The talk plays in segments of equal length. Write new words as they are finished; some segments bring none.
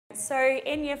So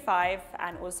in Year 5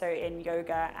 and also in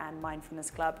Yoga and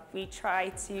Mindfulness Club, we try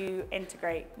to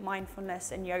integrate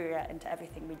mindfulness and yoga into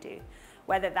everything we do,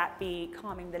 whether that be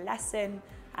calming the lesson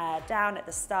down at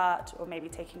the start or maybe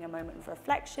taking a moment of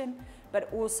reflection,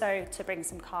 but also to bring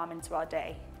some calm into our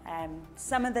day.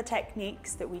 Some of the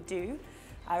techniques that we do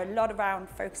are a lot around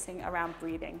focusing around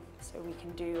breathing. So we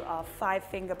can do our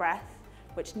 5-finger breath,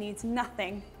 which needs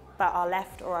nothing but our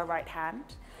left or our right hand.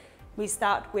 We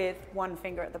start with 1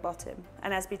 finger at the bottom,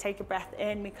 and as we take a breath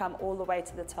in, we come all the way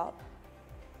to the top.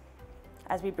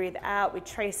 As we breathe out, we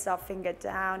trace our finger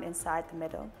down inside the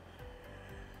middle.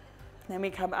 Then we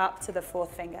come up to the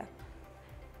 4th finger.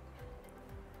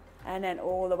 And then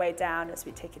all the way down as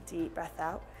we take a deep breath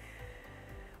out.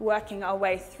 Working our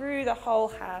way through the whole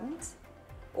hand,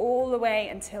 all the way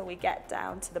until we get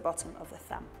down to the bottom of the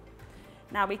thumb.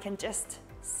 Now we can just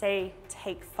say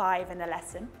take 5 in a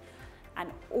lesson, and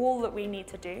all that we need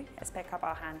to do is pick up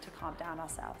our hand to calm down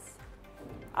ourselves.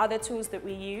 Other tools that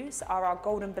we use are our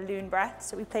golden balloon breath.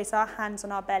 So we place our hands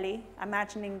on our belly,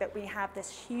 imagining that we have this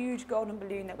huge golden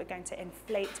balloon that we're going to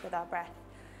inflate with our breath.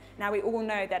 Now we all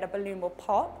know that a balloon will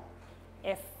pop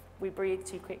if we breathe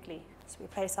too quickly. So we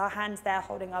place our hands there,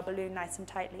 holding our balloon nice and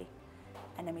tightly,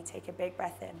 and then we take a big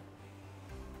breath in.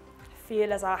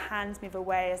 Feel as our hands move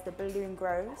away as the balloon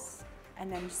grows,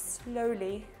 and then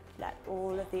slowly let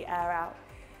all of the air out.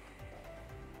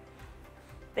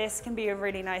 This can be a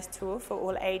really nice tool for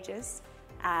all ages,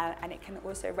 and it can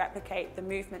also replicate the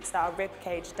movements that our rib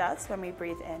cage does when we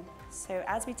breathe in. So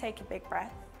as we take a big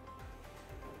breath,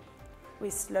 we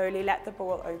slowly let the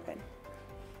ball open.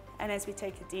 And as we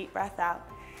take a deep breath out,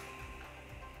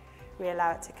 we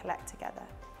allow it to collect together.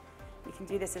 We can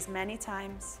do this as many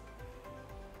times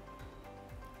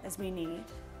as we need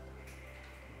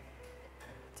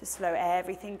to slow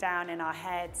everything down in our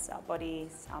heads, our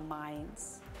bodies, our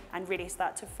minds, and really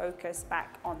start to focus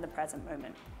back on the present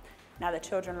moment. Now the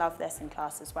children love this in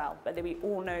class as well, but we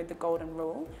all know the golden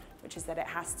rule, which is that it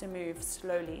has to move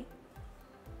slowly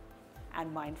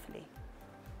and mindfully.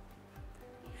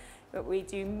 But we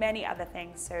do many other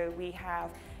things. So we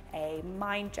have a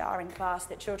mind jar in class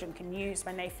that children can use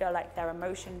when they feel like their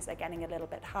emotions are getting a little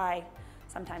bit high.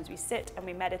 Sometimes we sit and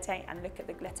we meditate and look at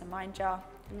the glitter mind jar.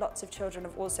 Lots of children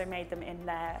have also made them in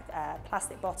their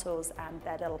plastic bottles and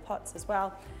their little pots as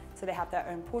well. So they have their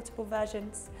own portable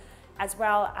versions, as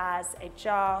well as a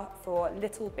jar for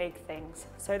little big things.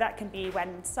 So that can be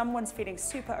when someone's feeling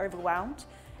super overwhelmed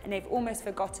and they've almost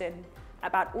forgotten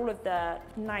about all of the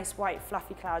nice white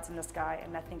fluffy clouds in the sky,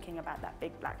 and they're thinking about that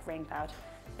big black rain cloud.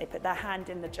 They put their hand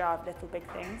in the jar of little big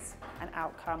things, and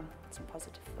out come some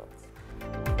positive thoughts.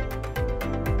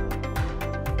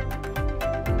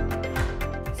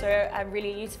 So a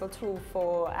really useful tool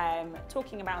for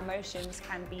talking about emotions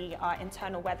can be our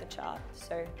internal weather chart.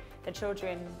 So the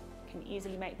children can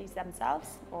easily make these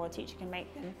themselves, or a teacher can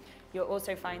make them. You'll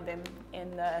also find them in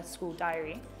the school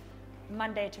diary.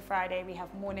 Monday to Friday we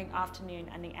have morning, afternoon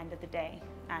and the end of the day.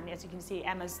 And as you can see,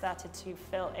 Emma's started to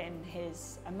fill in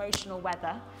his emotional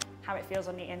weather, how it feels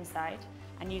on the inside,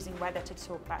 and using weather to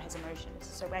talk about his emotions.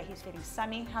 So where he's feeling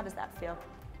sunny, how does that feel?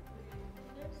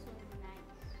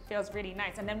 Feels really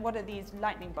nice. And then what are these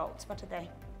lightning bolts? What are they?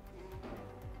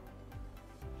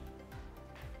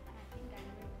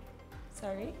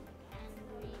 Sorry?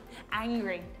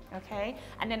 Angry. Okay.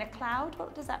 And then a cloud,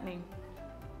 what does that mean?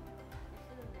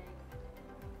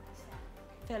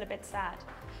 Feel a bit sad.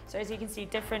 So as you can see,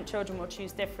 different children will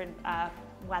choose different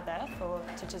weather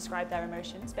to describe their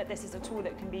emotions, but this is a tool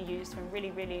that can be used from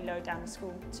really, really low down the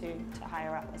school to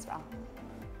higher up as well.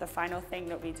 The final thing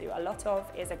that we do a lot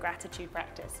of is a gratitude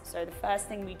practice. So the first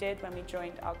thing we did when we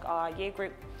joined our year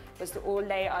group was to all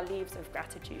lay our leaves of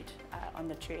gratitude on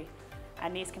the tree.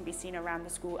 And these can be seen around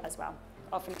the school as well.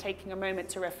 Often taking a moment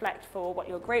to reflect for what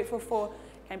you're grateful for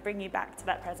can bring you back to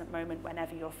that present moment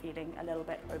whenever you're feeling a little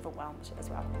bit overwhelmed as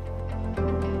well.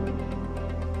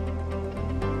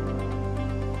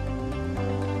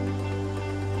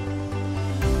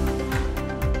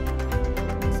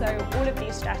 So all of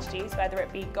these strategies, whether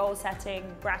it be goal setting,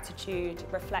 gratitude,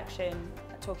 reflection,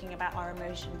 talking about our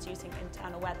emotions, using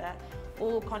internal weather,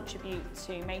 all contribute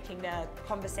to making the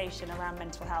conversation around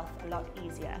mental health a lot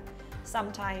easier.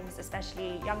 Sometimes,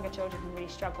 especially younger children, really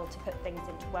struggle to put things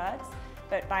into words,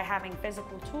 but by having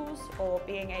physical tools or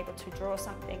being able to draw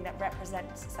something that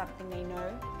represents something they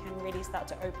know can really start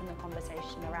to open the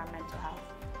conversation around mental health.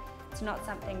 It's not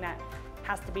something that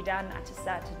has to be done at a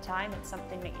certain time. It's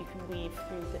something that you can weave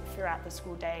throughout the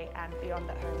school day and beyond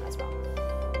at home as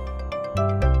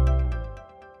well.